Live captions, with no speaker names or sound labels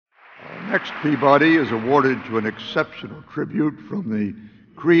Next Peabody is awarded to an exceptional tribute from the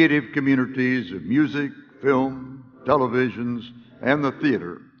creative communities of music, film, televisions, and the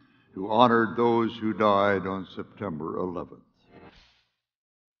theater who honored those who died on September 11th.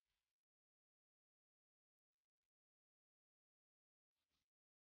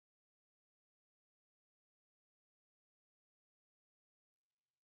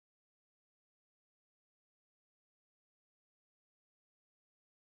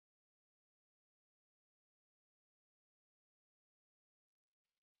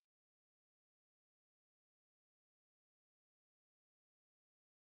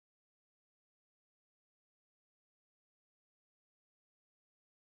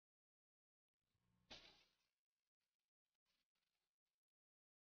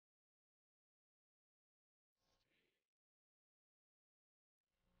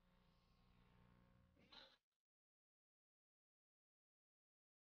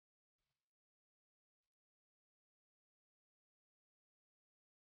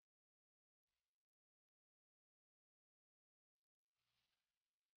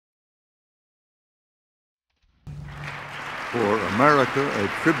 For America, a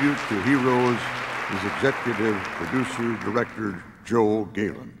tribute to heroes is executive producer, director Joe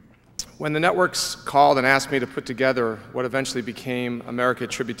Gallen. When the networks called and asked me to put together what eventually became America, a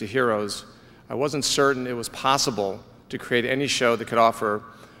Tribute to Heroes, I wasn't certain it was possible to create any show that could offer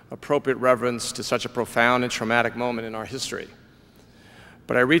appropriate reverence to such a profound and traumatic moment in our history.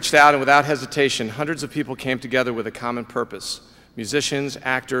 But I reached out, and without hesitation, hundreds of people came together with a common purpose: musicians,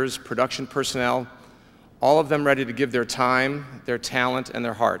 actors, production personnel, all of them ready to give their time, their talent, and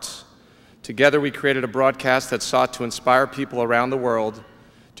their hearts. Together, we created a broadcast that sought to inspire people around the world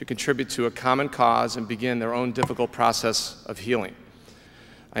to contribute to a common cause and begin their own difficult process of healing.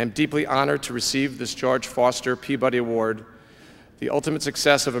 I am deeply honored to receive this George Foster Peabody Award. The ultimate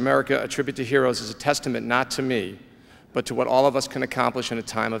success of America, a Tribute to Heroes, is a testament not to me, but to what all of us can accomplish in a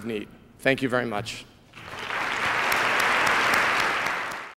time of need. Thank you very much.